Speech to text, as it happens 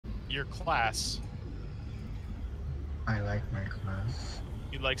your class. I like my class.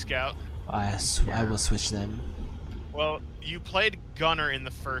 You like Scout? I will switch them. Well, you played Gunner in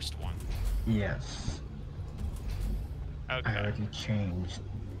the first one. Yes. Okay. I already changed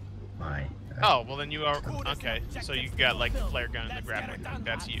my... Oh, well then you are... Okay, so you got like the flare gun and the grappling hook.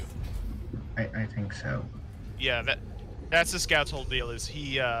 That's you. I think so. Yeah, that's the Scout's whole deal, is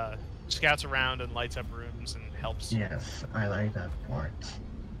he scouts around and lights up rooms and helps. Yes, I like that part.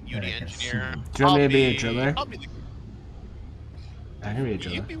 You the engineer. Do you want me to be a driller? I'll be the... I can be a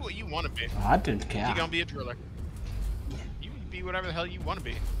driller. You be what you want to be. Oh, I didn't care. You're gonna be a driller. You can be whatever the hell you want to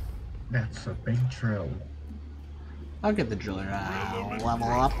be. That's a big drill. I'll get the driller level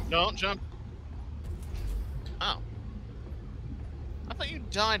up. Don't jump. Oh. I thought you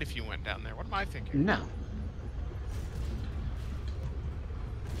died if you went down there. What am I thinking? No.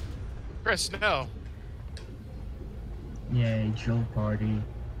 Chris, no. Yay, drill party.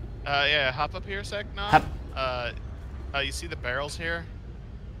 Yeah, hop up here a sec, no? Hop. You see the barrels here?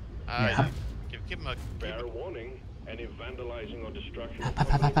 Yeah. Give them a... Fair warning. Any vandalizing or destruction Hop, of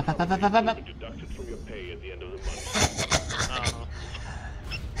hop, hop, hop, hop, hop, hop, hop, hop. will be deducted from your pay at the end of the month. Oh.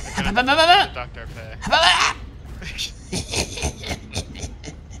 Hop, hop, hop, hop, hop. Deduct our pay. Hop, hop, hop.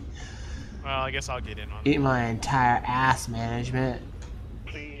 Well, I guess I'll get in on it. Eat my entire ass management.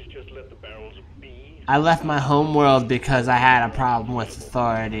 Please just let the barrels be. I left my home world because I had a problem with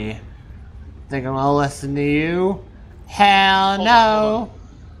authority. Think I'm gonna listen to you? Hell no.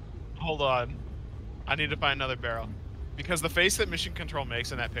 Hold on. I need to find another barrel. Because the face that Mission Control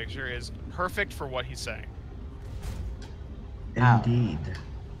makes in that picture is perfect for what he's saying. Ow. Indeed.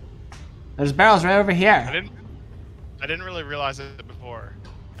 There's barrels right over I here. didn't really realize it before.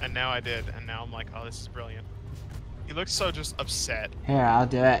 And now I did. And now I'm like, oh, this is brilliant. He looks so just upset. Here, I'll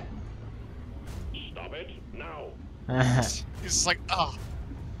do it. Stop it now. He's just like, oh,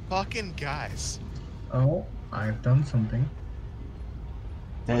 fucking guys. Oh, I've done something.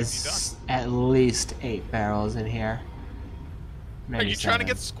 There's at least 8 barrels in here. Are Maybe you trying to 7.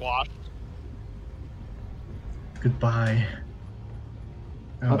 get squashed? Goodbye.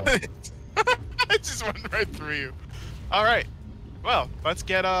 Oh, I just went right through you. All right. Well, let's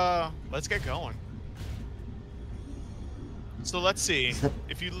get going. So let's see.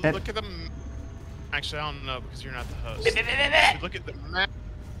 If you look at them, actually, I don't know because you're not the host. If you look at the map.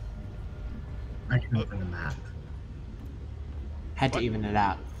 I can open the map. Had to What? even it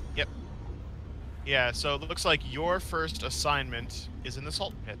out. Yep. Yeah. So it looks like your first assignment is in the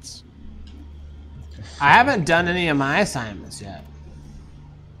salt pits. I haven't done any of my assignments yet.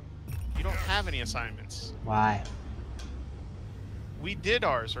 You don't have any assignments. Why? We did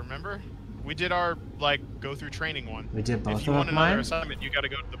ours, remember? We did our, like, go through training one. We did both If you of want another mine? assignment, you gotta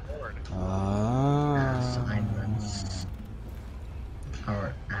go to the board. Oh. Assignments.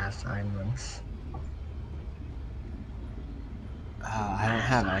 Our assignments. I don't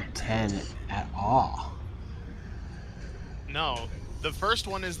have a 10 at all. No. The first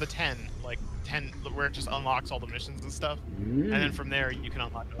one is the 10. Like, 10, where it just unlocks all the missions and stuff. And then from there, you can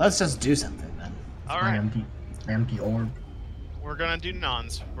unlock them. Let's just do something then. Alright. I am the orb. We're gonna do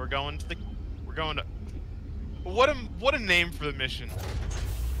nons. We're going to... What a name for the mission.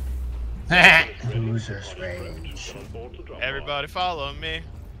 Loser's rage. On board to drop Everybody follow me.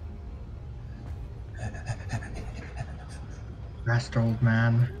 Rest, old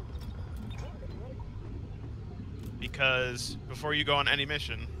man. Because before you go on any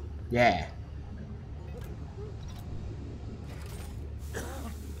mission, Yeah.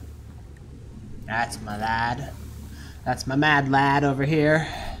 That's my lad. That's my mad lad over here.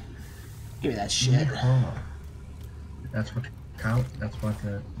 Give me that shit. Yeehaw. That's what count. That's what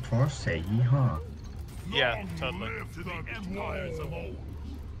the Force say. Yeehaw. yeah, totally.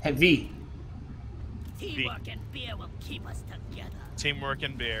 Hey, V. Teamwork and beer will keep us together. Teamwork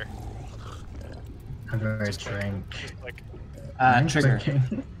and beer. How do I Just like- drink? Just like, I'm Trigger.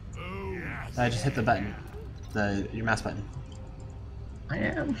 drinking. Just hit the button. Your mouse button. I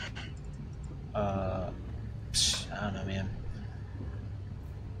am. I don't know, man.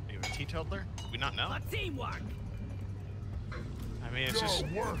 are you a teetotaler? Do we not know? For teamwork. I mean, it's just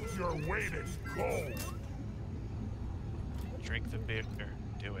work your weight in gold. drink the beer.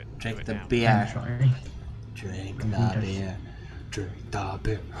 Do it. Drink do it the now. I'm beer. trying. Drink Who the does? beer. Drink the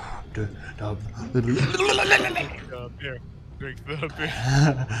beer. Drink the Beer. Drink the beer.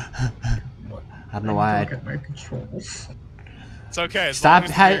 I don't know why. Look at my controls. It's okay. As Stop!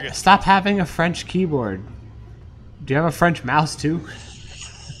 long as the beer gets- Stop having a French keyboard. Do you have a French mouse too?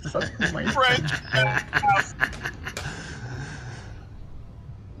 My French.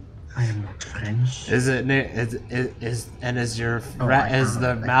 I I am not French. Is it is your Oh, is the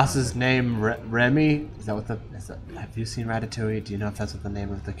I mouse's name Remy? Is that what the is that, have you seen Ratatouille? Do you know if that's what the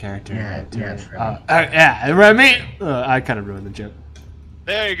name of the character? Yeah, Ratatouille? yeah, it's Remy. Yeah, Remy. I kind of ruined the joke.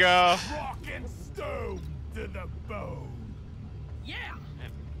 There you go. Rockin' stone to the bone. Yeah.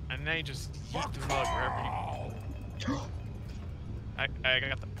 And then you just use the mug wherever you.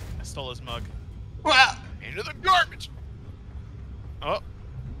 I stole his mug. Well, Into the garbage. Oh,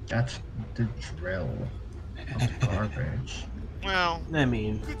 That's the drill of garbage. well. I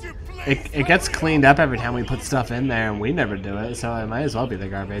mean, Could you please it gets cleaned up every time we put stuff in there, and we never do it, so it might as well be the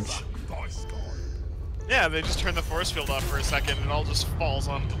garbage. Yeah, they just turn the force field off for a second and it all just falls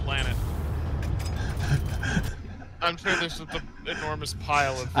onto the planet. I'm sure there's an enormous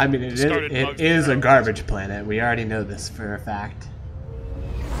pile of I mean, it discarded mugs is a around. garbage planet. We already know this for a fact.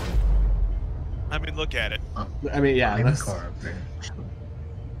 I mean, look at it. I mean, yeah. I'm Let's, garbage.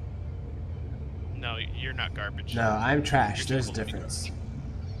 No, you're not garbage. no, I'm trash. You're There's a totally difference.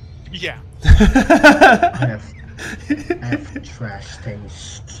 Yeah. I have trash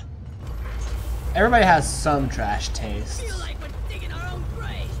taste. Everybody has some trash taste. Feel like we're digging our own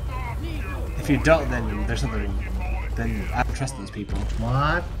grave. If you don't, then there's something. Then I don't trust these people.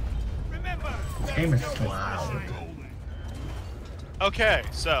 What? remember? This game is loud. Okay,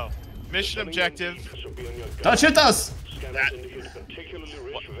 so mission objective. Should be on your Don't shoot those! Scanners indicate particularly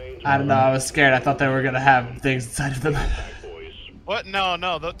rich veins. I don't know. I was scared. I thought they were gonna have things inside of them. Boys. What? No,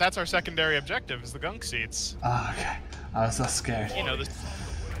 no. That's our secondary objective. Is the gunk seats. Oh, okay. I was so scared. You know,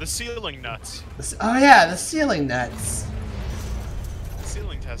 the ceiling nuts, Oh yeah, the ceiling nuts. the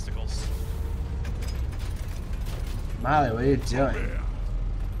ceiling testicles. Molly, what are you doing?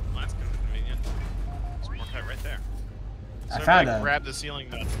 Well, that's kind of convenient. There's more cut right there. So I found everybody a grab the ceiling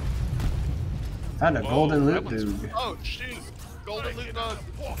nut. Whoa, golden that loot one's- bug. Oh shoot! Golden loot bug.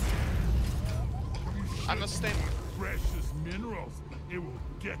 I'm a stain. Precious minerals. It will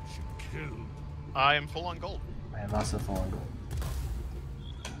get you killed. I am full on gold. I am also full on gold.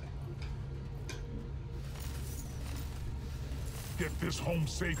 Get this home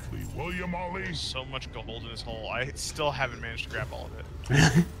safely, will you, Molly? So much gold in this hole. I still haven't managed to grab all of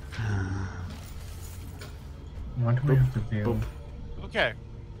it. What do we have to do? Okay,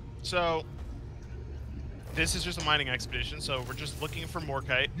 so this is just a mining expedition, so we're just looking for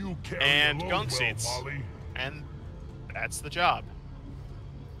morkite, You carry And your load gunk well, seats. Molly. and that's the job.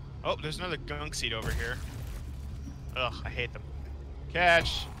 Oh, there's another gunk seat over here. Ugh, I hate them.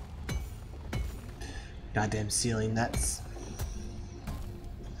 Catch. Goddamn ceiling nuts.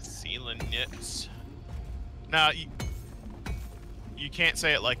 Ceiling nuts. Now, you can't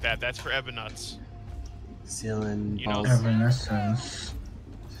say it like that. That's for Ebba nuts. Ceiling You know- balls. Evanescence.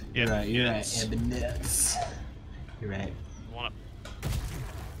 You're right. You're right. nuts. Ebony nuts. You're right. One up.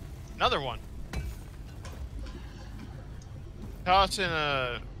 Another one. Tossing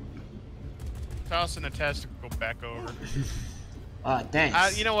a testicle back over. Oh,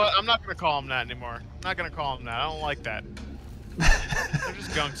 thanks. You know what? I'm not gonna call him that anymore. I'm not gonna call him that. I don't like that. They're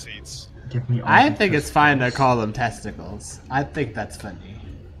just gunk seats. Give me all I the think it's fine to testicles. call them testicles. I think that's funny.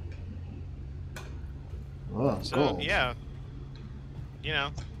 Oh, So gold. yeah, you know,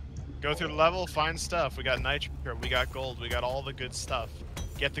 go through the level, find stuff. We got nitro, we got gold, we got all the good stuff.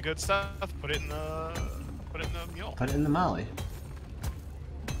 Get the good stuff, put it in the mule. Put it in the molly.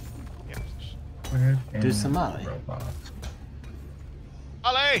 Yeah. Put it in Do some Molly. robot.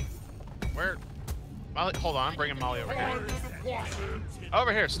 Molly, where? Molly, hold on, I'm bringing Molly over here.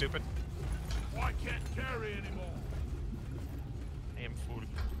 Over here, stupid. I can't carry anymore. Damn food.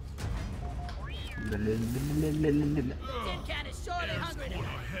 Tin Can is surely hungry People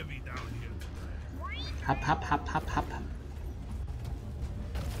tonight. are heavy down here. Hop, hop, hop, hop, hop, hop.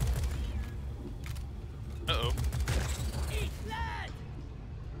 Uh oh. Eat land!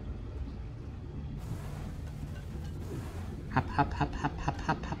 Hop, hop, hop, hop, hop,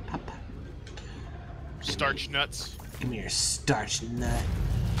 hop, hop, hop. Starch nuts. Give me your starch nut.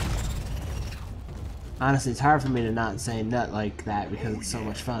 Honestly, it's hard for me to not say nut like that because it's so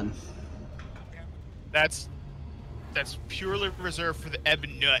much fun. That's purely reserved for the Ebba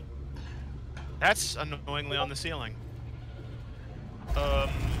nut. That's annoyingly on the ceiling. Bleh,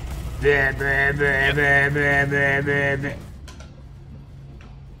 bleh, bleh, bleh, bleh, bleh, bleh, bleh.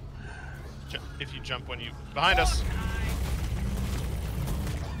 If you jump when you behind us.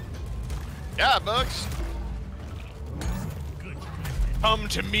 Yeah, bugs. Come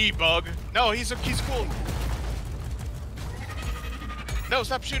to me, bug. No, he's cool. No,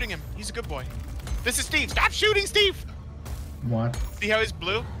 stop shooting him. He's a good boy. This is Steve. Stop shooting, Steve. What? See how he's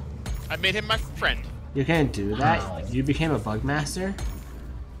blue? I made him my friend. You can't do How? that. You became a bug master?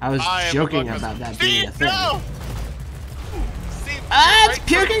 I was I am joking above about us. that being a Steve, thing. no! Steve, Ah, right it's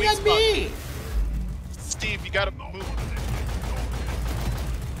puking weak at spot. me! Steve, you gotta move.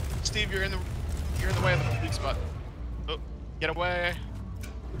 Steve, you're in the way of the weak spot. Oh, get away.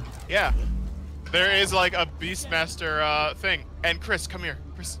 Yeah. There is like a Beastmaster thing. And Chris, come here.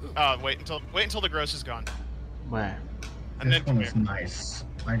 Chris, wait until the gross is gone. Where? And This then one come is here. nice.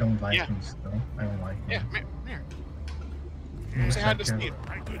 I don't like Yeah. him still. I don't like Yeah, him. come here. He looks Say hi to like Steve.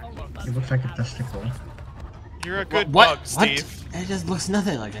 he looks like a testicle. You're a good What? bug, What? Steve. It just looks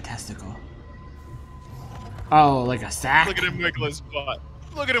nothing like a testicle. Oh, like a sack? Look at him wiggle his butt.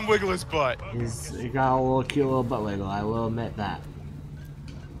 Look at him wiggle his butt. He got a little cute little butt wiggle, I will admit that.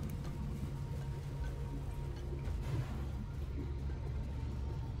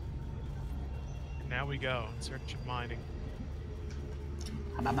 Now we go in search of mining.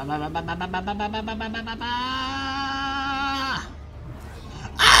 I'm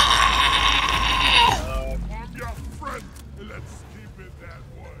your friend. Let's keep it that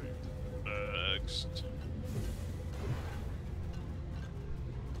way. Next.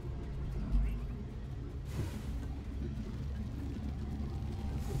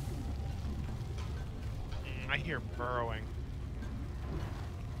 I hear burrowing.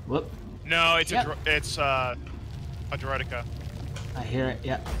 Whoop. No, it's Yep. a Droidica. I hear it,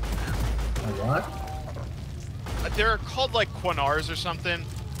 yep. A what? They're called like Quanars or something.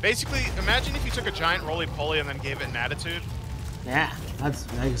 Basically, imagine if you took a giant roly-poly and then gave it an attitude. Yeah, that's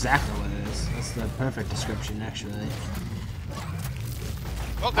exactly what it is. That's the perfect description, actually.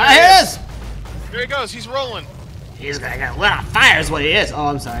 Oh, there Ah, he he is! is! There he goes. He's rolling. He's gonna get lit on fire is what he is! Oh,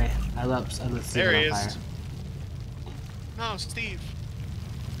 I'm sorry. I lit Steven There he on is. fire. No, Steve.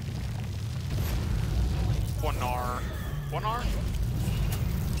 Quanar. Quanar?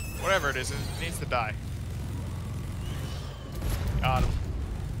 Whatever it is, it needs to die. Got him.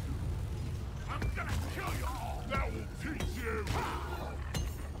 I'm gonna kill you all. That will teach you.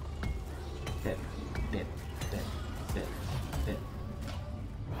 Bit, bit, bit, bit, bit,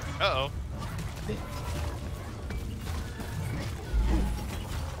 Uh-oh. bit.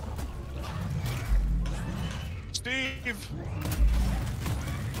 Steve!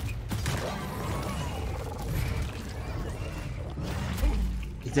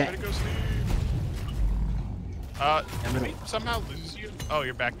 Is Way that... to go, Steve! Did we somehow lose you? Oh,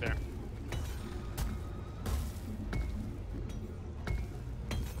 you're back there.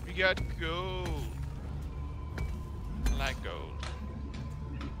 We got gold. I like gold.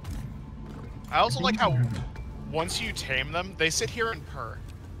 I also like how once you tame them, they sit here and purr.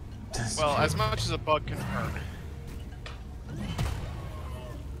 Well, as much as a bug can purr.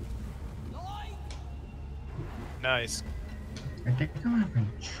 Nice. I think I'm having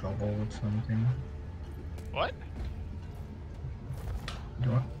trouble with something. What?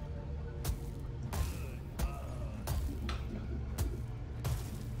 Do I?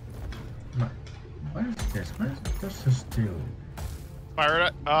 What is this? What does this do? Fire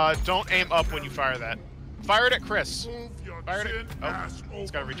it at, don't aim up when you fire that. Fire it at Chris. Move your Fire it tin at, ass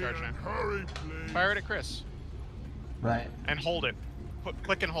it's gotta over recharge here now. and hurry, please. Fire it at Chris. Right. And hold it.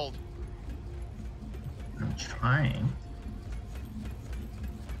 Click and hold. I'm trying.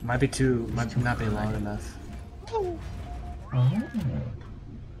 Might not be long enough. Oh.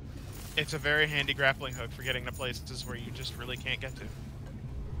 It's a very handy grappling hook for getting to places where you just really can't get to.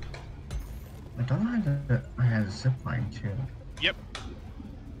 I don't know that I had a zipline too. Yep.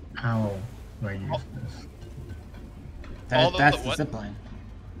 How do I use Oh. this? All the- That's the the what? zipline.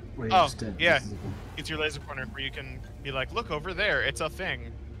 Where you Oh, just did. yeah. This is the zipline. It's your laser pointer where you can be like, look over there, it's a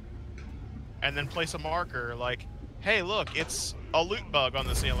thing. And then place a marker like, hey, look, it's a loot bug on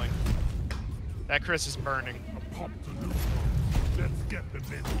the ceiling. That Chris is burning. Pop the new one. Let's get the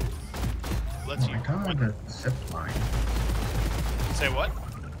name. Let's Oh, I don't have a zipline. say what?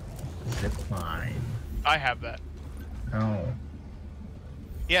 Zipline. I have that. Oh.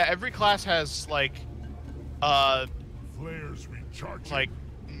 Yeah, every class has like Flares recharging. like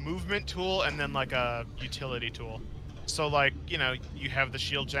movement tool and then like a utility tool. So like, you know, you have the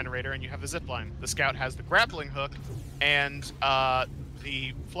shield generator and you have the zipline. The scout has the grappling hook and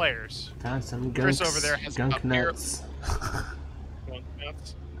the flares. Found some gunks, Chris over there has gunk a pair of- nuts.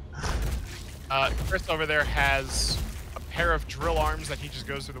 Chris over there has a pair of drill arms that he just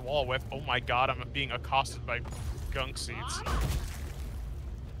goes through the wall with. Oh my god, I'm being accosted by gunk seeds.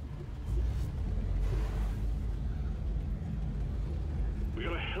 We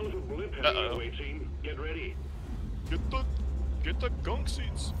got a hell of a blip heading Uh-oh. our way, team. Get ready. Get the gunk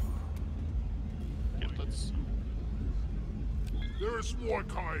seeds. Get the... There is more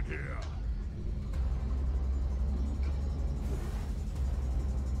kind here.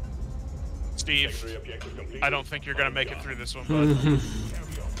 Steve, Secondary objective complete. I don't think you're gonna make it through this one, bud.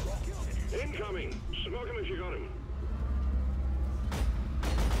 Incoming. Smoke him if you got him.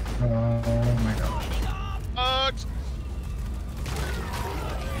 Oh my god.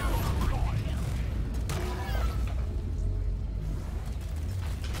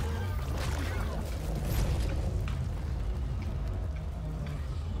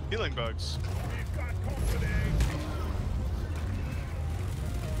 Healing bugs. We've got company.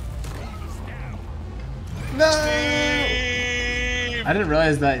 No! Steve! I didn't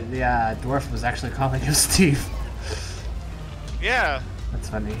realize that the dwarf was actually calling you Steve. Yeah. That's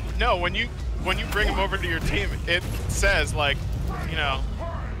funny. No, when you bring him over to your team, it says like, you know,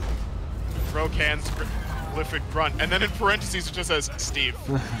 Rockin's glyphic grunt, and then in parentheses it just says Steve.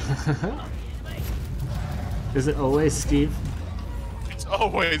 Is it always Steve? It's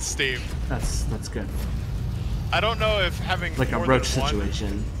always Steve. That's good. I don't know if having Like a more roach than one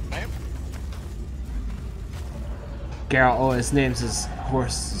situation. name. Geralt always names his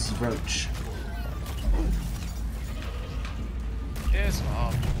horse Roach. Yes,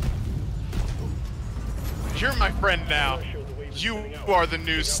 you're my friend now. You are the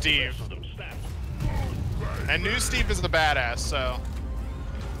new Steve. And new Steve is the badass, so.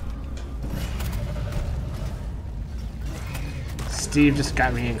 Steve just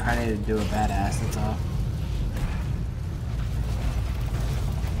got reincarnated to do a badass, that's all.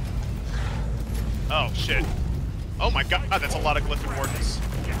 Oh shit. Oh my god, that's a lot of glyphic wardens.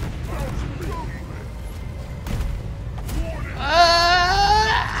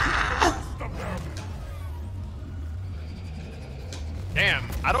 Damn,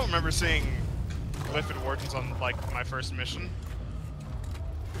 I don't remember seeing glyphic wardens on like my first mission.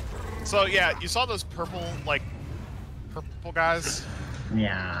 So yeah, you saw those purple guys?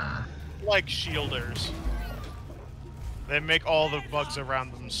 Yeah. Like shielders. They make all the bugs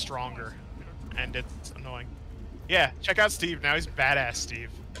around them stronger. And it's annoying. Yeah, check out Steve now. He's badass Steve.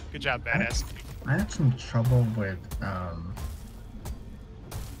 Good job, badass Steve. I had some trouble with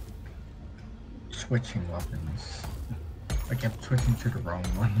switching weapons. I kept switching to the wrong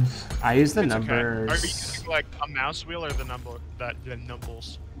ones. I use the It's okay. numbers. Are you using like a mouse wheel or the numbers?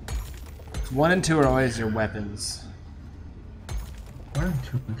 1 and 2 are always your weapons. 1 and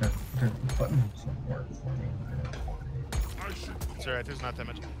 2, the buttons don't work for me. I should It's alright, there's not that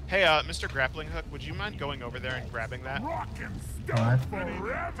much. Hey, Mr. Grappling Hook, would you mind going over there and grabbing that? Rockin' What? stuff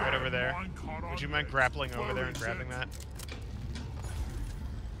forever. Right over there. One caught on Would you mind this. grappling over there and Where is grabbing it? that?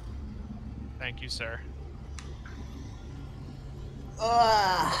 Thank you, sir.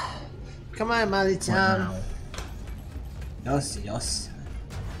 Come on, Mali-chan. Now, Yes, yes.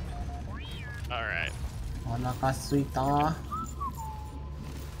 Alright. Onaka-suita.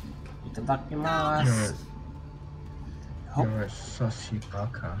 Itadakimasu. you're a sussy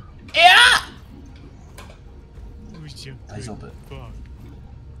baka. Who's your Daijoubu. bug?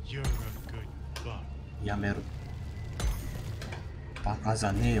 You're a good bug. Yameru. Bakaじ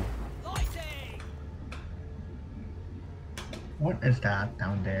ゃねえよ. What is that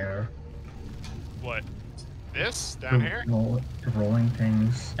down there? What? This? Down here? The rolling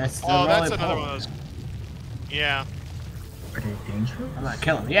things. That's the Oh, that's roly another poly. one of those. Yeah. Are they dangerous? I'm not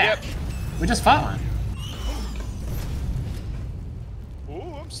killing him. Yeah. Yep. We just fought one.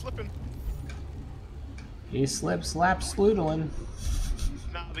 Ooh, I'm slipping. He slip, slap, sloodling.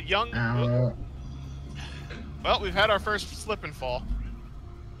 No, the young. Well, we've had our first slip and fall.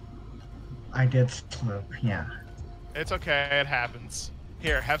 I did slip, yeah. It's okay, it happens.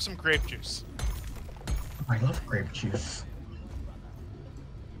 Here, have some grape juice. I love grape juice.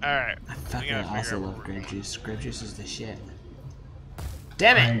 Alright. I we fucking gotta figure also out love what grape we're juice. Grape juice is the shit.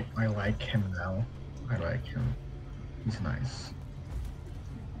 Damn it! I like him now. I like him. He's nice.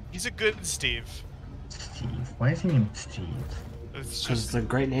 He's a good Steve. Steve. Why is he named Steve? It's Because just it's a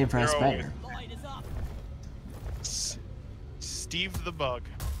great name for a they're always- spider. Steve the Bug.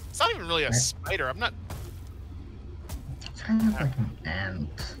 It's not even really a spider. I'm not. It's kind of like an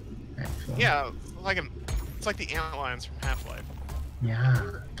ant, actually. Yeah, like an. It's like the ant lions from Half-Life.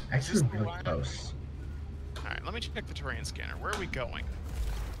 Yeah. Actually, Is this really the close. All right, let me check the terrain scanner. Where are we going?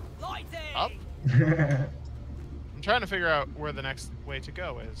 Up. I I'm trying to figure out where the next way to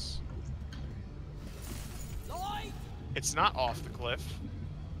go is. It's not off the cliff.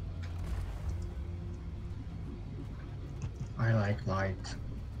 like light.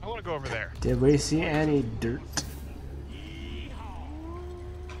 I want to go over there. Did we see any dirt?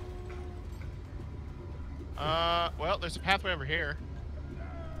 Well, there's a pathway over here.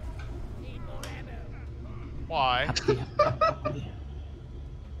 Why?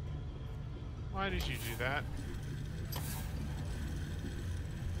 Why did you do that?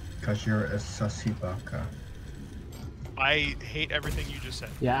 Because you're a sussy baka. I hate everything you just said.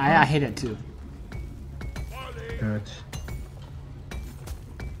 Yeah, I hate it too. Good.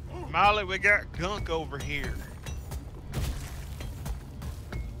 Molly, we got gunk over here.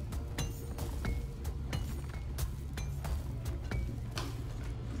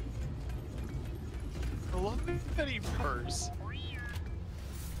 I love that he purrs.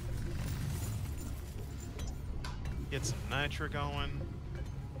 Get some nitro going.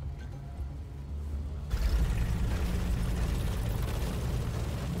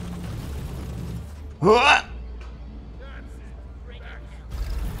 What?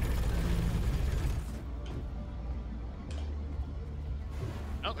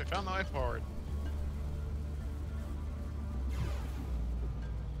 Oh, we found the way forward.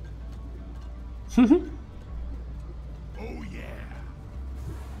 Oh yeah.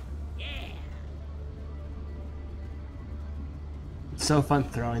 It's so fun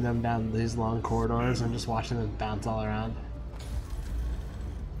throwing them down these long corridors and just watching them bounce all around.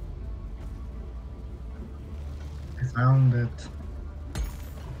 I found it.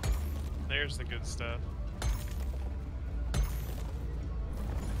 There's the good stuff.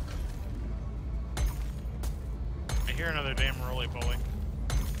 I hear another damn roly-poly.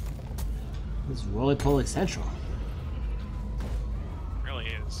 This is roly-poly central. Really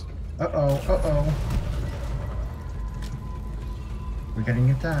is. Uh-oh, uh-oh. We're getting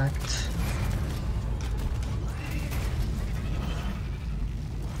attacked.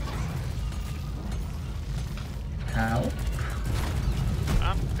 Help.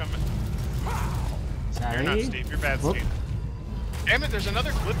 I'm coming. Sorry. You're not Steve. You're bad, Whoop. Steve. Damn it, there's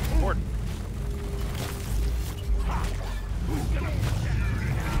another clip board.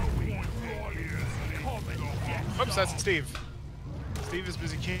 Whoops, that's Steve. Steve is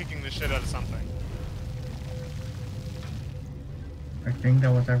busy kicking the shit out of something. I think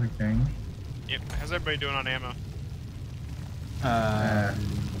that was everything. Yep. How's everybody doing on ammo?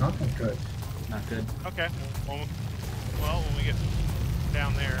 Not that good. Not good. Okay. Well, when we get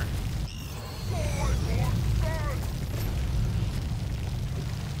down there.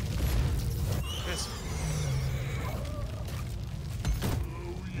 This.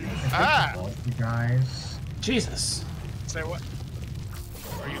 Ah! You guys. Jesus. Say what?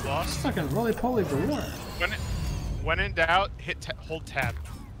 Are you lost? Fucking roly-poly galore. When in doubt, hold tab.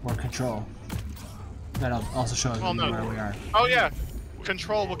 Or control. That'll also show us Well, no. where we are. Oh yeah.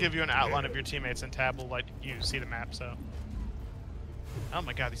 Control will give you an outline of your teammates, and tab will let you see the map. So. Oh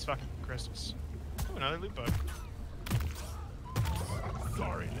my god, these fucking crystals. Ooh, another loot bug.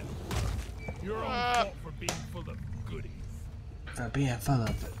 Sorry, little. Your own fault for being full of goodies. For being full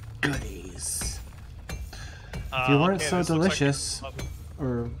of goodies. If Uh, you weren't okay, so this looks like delicious, it's-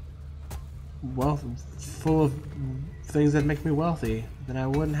 or full of things that make me wealthy, then I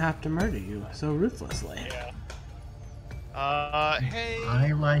wouldn't have to murder you so ruthlessly. Yeah. Hey.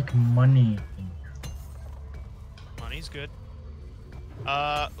 I like money. Money's good.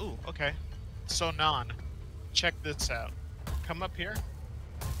 Ooh, okay. So, check this out. Come up here.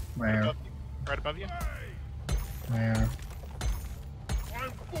 Right Where? above you. Right above you. Where?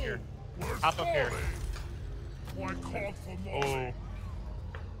 I'm full. Here. Where's Hop up here. Molly? I called for more. Oh.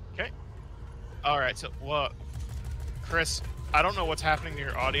 Okay. Alright, so, what? Chris, I don't know what's happening to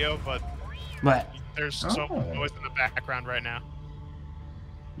your audio, but But there's so Oh. much noise in the background right now.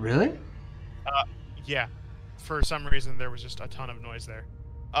 really? Yeah. For some reason, there was just a ton of noise there.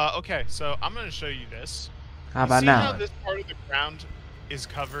 Okay, so I'm gonna show you this. How about See now? how this part of the ground is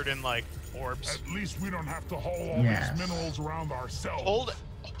covered in, like, orbs? At least we don't have to haul all Yes. these minerals around ourselves.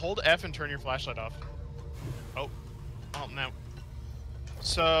 Hold F and turn your flashlight off. Oh no.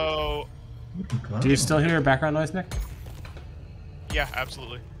 So Do you still hear background noise, Nick? yeah,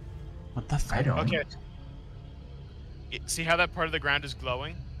 absolutely. What the fuck? I don't. Okay. See how that part of the ground is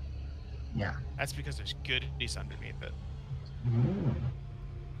glowing? Yeah. That's because there's goodies underneath it. Ooh.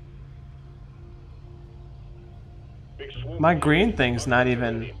 Big swoop. My green thing's not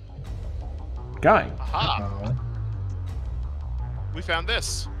even going. Aha! Oh. We found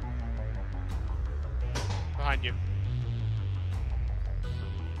this. Behind you.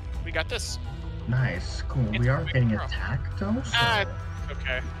 We got this. Nice. Cool. It's We are a big getting girl. attacked though. So. Ah,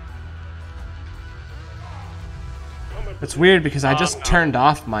 okay. It's weird because I just no. turned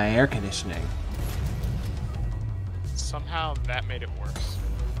off my air conditioning. Somehow that made it worse.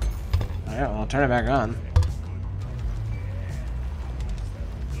 Alright, well, I'll turn it back on.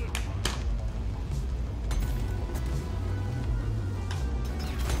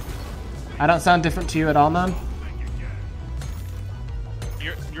 I don't sound different to you at all, man?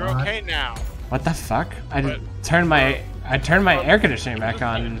 You're okay now. What the fuck? I What? turned my I turned my air conditioning back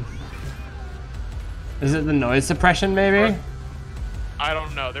on. Is it the noise suppression, maybe? I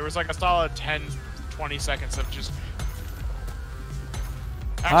don't know. There was like a solid 10, 20 seconds of just...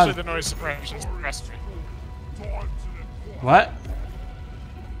 Actually, the noise suppression suppressed me. What?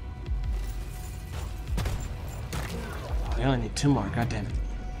 We only need 2 more. God damn it.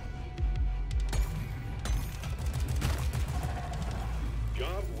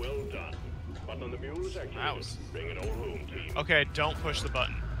 Job well done. Button on the mule is activated. Mouse. Bring it all home, team. Okay, don't push the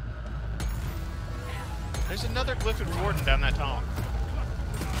button. There's another Glyphid Warden down that tunnel.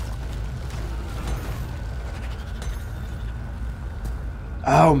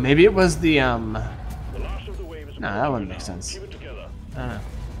 Oh, maybe it was the The last of the wave is No, that wouldn't make sense. Keep it together. I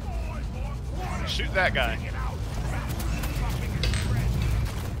don't know. Shoot that guy.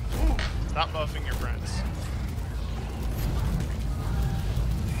 Stop buffing your friends.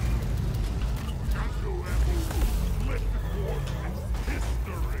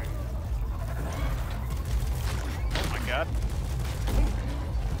 Oh my god.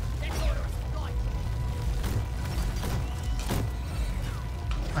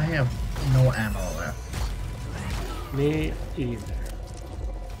 I have no ammo left. Me either.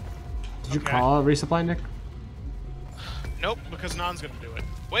 Did you Okay. call a resupply, Nick? Nope, because Non's gonna do it.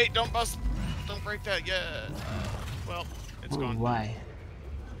 Wait, don't bust. Don't break that yet. Well, it's gone. Why?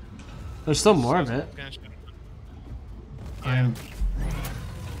 There's still more of it. Finish it. I'm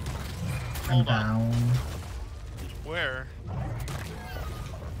Hold on. down. Where?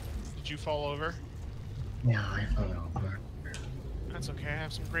 Did you fall over? Yeah, I fell over. That's okay, I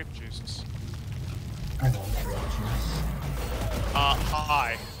have some grape juices. I won't hurt you.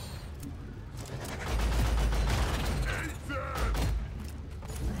 Hi.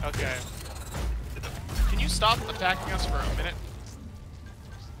 Okay. Can you stop attacking us for a minute?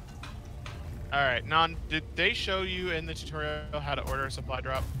 Alright, Non, did they show you in the tutorial how to order a supply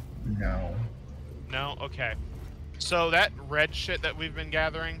drop? No. No? Okay. So that red shit that we've been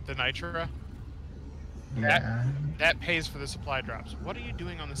gathering, the nitra, Yeah. that pays for the supply drops. What are you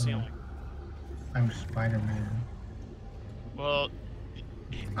doing on the ceiling? I'm Spider-Man. Well,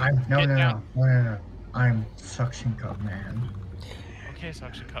 No, get no, down. no, no, no, no. I'm Suction Cup Man. Okay,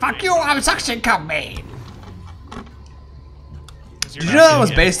 suction cup. Fuck man. you, I'm Suction Cup Man! 'Cause you're Did you not know that was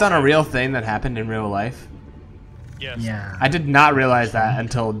doing based on a real thing that happened in real life? it. Yes. Yeah. I did not realize that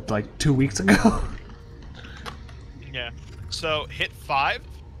until like 2 weeks ago. Yeah. So hit 5.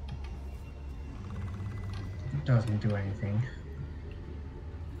 Doesn't do anything.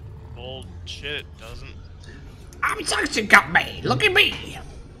 Bullshit, it doesn't. I'm Suction Cup Man, look at me!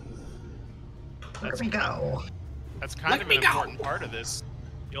 Let me go. That's kind Let of me an go. important part of this.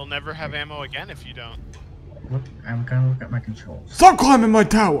 You'll never have ammo again if you don't. Look, I'm gonna look at my controls. Stop climbing my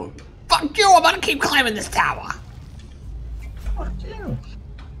tower! Fuck you, I'm gonna keep climbing this tower! Fuck you.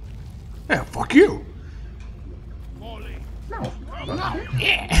 Yeah, fuck you! No. Oh,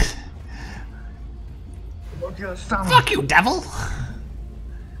 yeah! Look at the stomach. Fuck you, devil!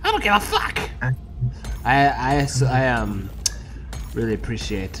 I don't give a fuck! I really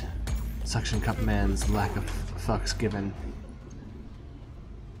appreciate Suction Cup Man's lack of fucks given.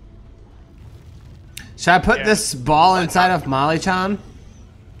 Should I put Yeah. this ball inside of Molly-chan?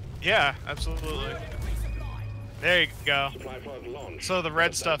 Yeah, absolutely. There you go. Supply pod launched. So the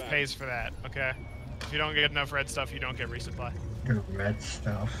red stuff pays for that, okay? If you don't get enough red stuff, you don't get resupply. The red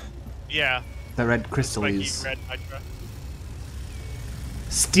stuff. Yeah, The red like eat crystals. red nitra.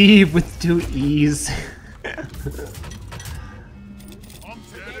 Steve with 2 E's. I'm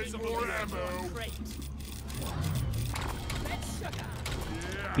getting more ammo. Great.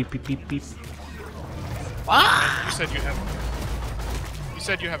 Beep beep beep beep. Ah! You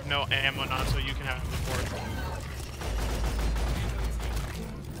said you have no ammo on, so you can have the fourth.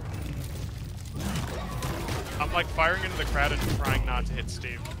 I'm like firing into the crowd and trying not to hit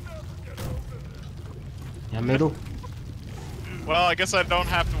Steve. Yeah, middle. Well, I guess I don't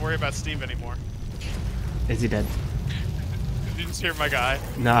have to worry about Steve anymore. Is he dead? Did you just hear my guy?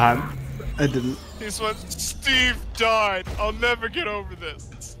 Nah, I didn't. He's went, Steve died. I'll never get over this.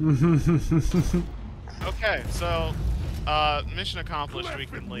 Okay, so, mission accomplished. We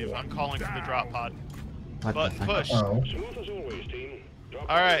can leave. I'm calling for the drop pod. What the Button fuck? push. Oh. Smooth as always, team. Drop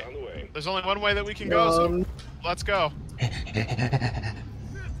All right. pod on the way. There's only one way that we can go, so let's go.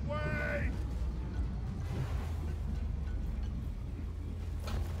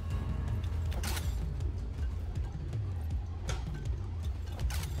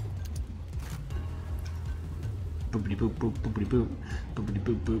 Boopity boop boop boopity boop. Boopity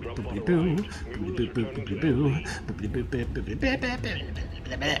boop boop boopity boo. Boopity boop boop boopity boo. Boopity boop boop boopity boo.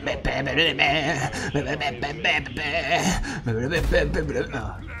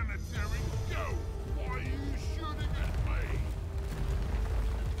 Planetary, go! Why are you shooting at me?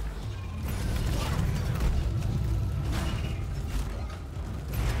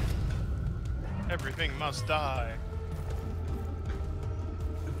 Everything must die.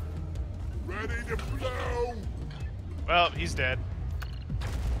 Ready to blow? Well, he's dead.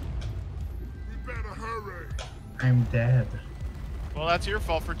 We better hurry. I'm dead. Well, that's your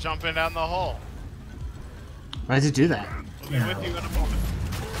fault for jumping down the hole. Why did you do that? We'll be with you in a moment.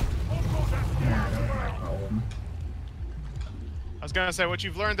 Yeah, that was my problem. I was gonna say, what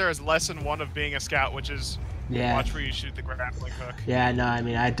you've learned there is lesson 1 of being a scout, which is Yeah. watch where you shoot the grappling hook. Yeah, no, I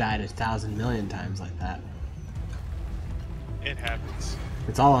mean, I died 1,000 million times like that. It happens.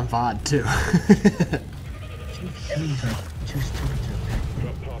 It's all on VOD, too. Enemies are too stupid to attack.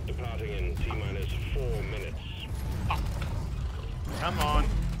 Drop pod departing in T-minus 4 minutes. Come on,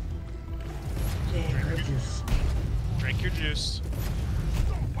 Just drink your juice.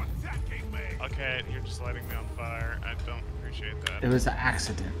 Stop attacking me. Okay, you're just lighting me on fire. I don't appreciate It that. was an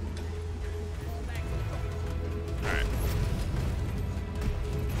accident. Alright.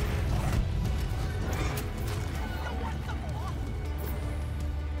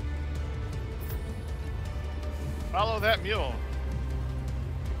 Follow that mule.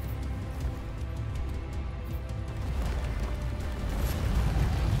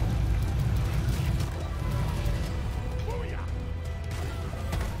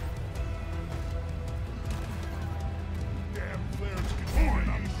 Damn flares can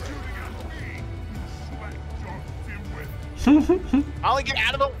I'm shooting at me. You slack jaw dimwit. Ollie, get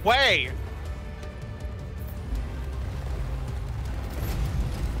out of the way!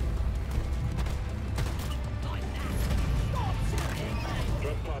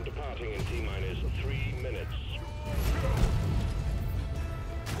 Drop pod departing in T-minus 3 minutes.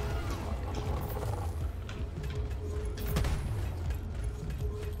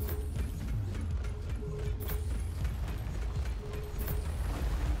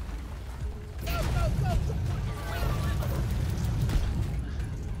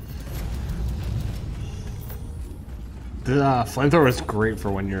 The flamethrower is great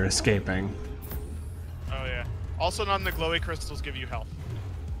for when you're escaping. Oh yeah. Also, none of the glowy crystals give you health.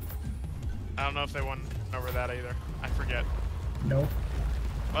 I don't know if they went over that either. I forget. nope.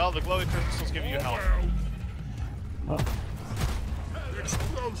 Well, the glowy crystals give you health. Oh.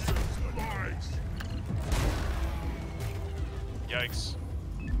 Explosives, lies. Yikes.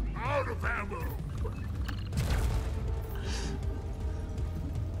 Out of ammo.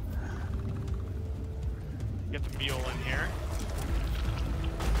 Get the mule in here.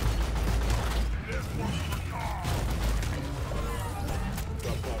 This one's for Carl.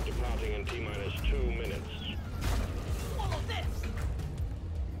 Drop pod departing in T-minus 2 minutes. Swallow this!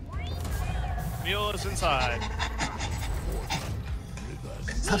 Mule is inside.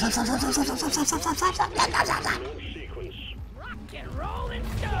 Launch sequence. Rock and roll and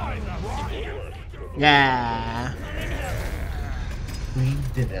go! Yeah. We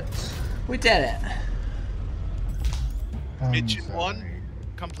did it. We did it. Mission sorry. 1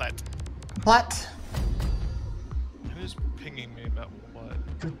 complete. What? Who's pinging me about what?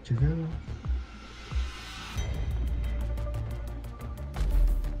 Good to go.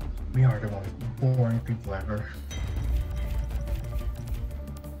 We are the most boring people ever.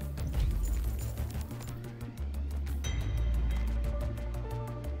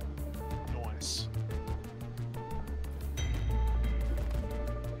 Nice.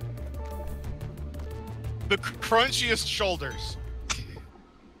 The crunchiest shoulders.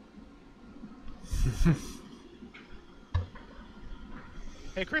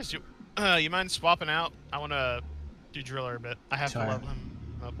 Hey Chris, you mind swapping out? I want to do Driller a bit. I have Sure. to level him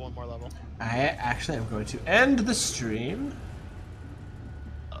up 1 more level. I actually am going to end the stream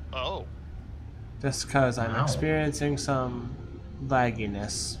Oh. just because I'm Wow. experiencing some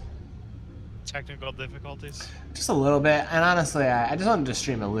lagginess. Technical difficulties. Just a little bit, and honestly, I just wanted to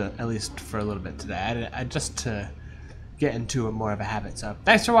stream at least for a little bit today. I just to get into more of a habit. So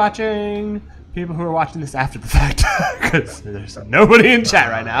thanks for watching, people who are watching this after the fact, because there's nobody in chat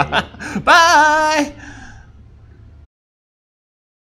right now. Bye!